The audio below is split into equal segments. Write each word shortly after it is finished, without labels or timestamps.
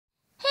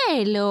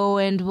Hello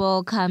and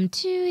welcome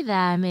to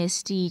the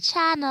Misty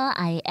channel.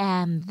 I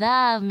am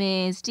the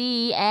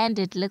Misty, and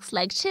it looks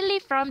like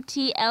Chilli from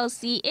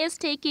TLC is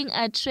taking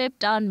a trip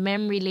down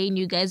memory lane,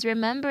 you guys,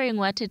 remembering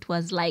what it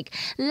was like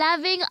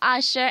loving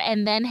Usher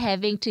and then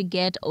having to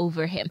get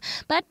over him.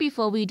 But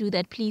before we do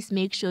that, please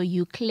make sure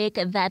you click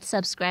that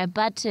subscribe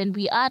button.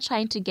 We are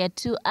trying to get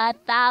to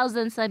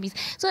 1,000 subbies.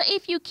 So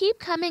if you keep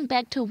coming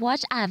back to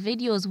watch our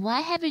videos,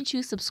 why haven't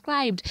you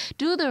subscribed?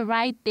 Do the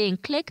right thing.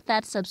 Click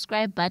that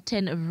subscribe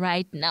button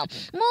right now.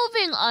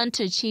 Moving on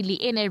to Chilli.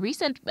 In a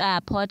recent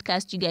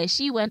podcast, you guys,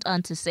 she went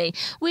on to say,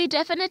 we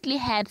definitely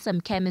had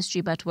some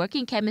chemistry, but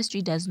working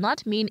chemistry does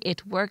not mean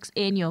it works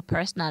in your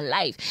personal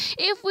life.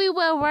 If we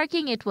were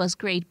working, it was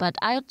great, but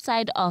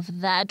outside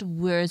of that,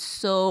 we're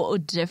so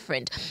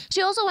different.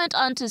 She also went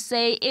on to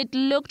say it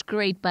looked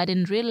great, but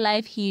in real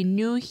life, he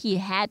knew he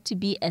had to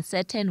be a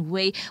certain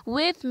way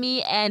with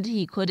me and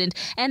he couldn't.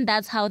 And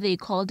that's how they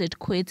called it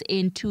quits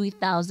in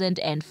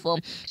 2004.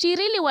 She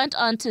really went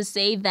on to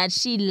say that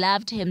she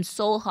loved him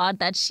so hard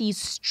that she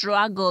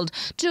struggled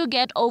to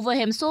get over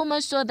him, so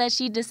much so that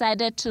she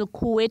decided to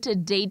quit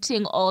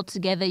dating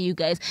altogether, you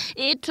guys.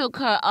 It took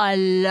her a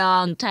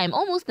long time,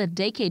 almost a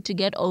decade, to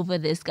get over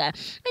this guy.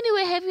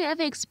 Anyway, have you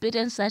ever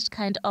experienced such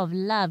kind of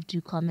love? Do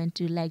comment,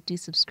 do like, do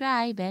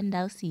subscribe, and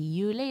I'll see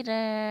you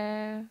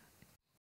later.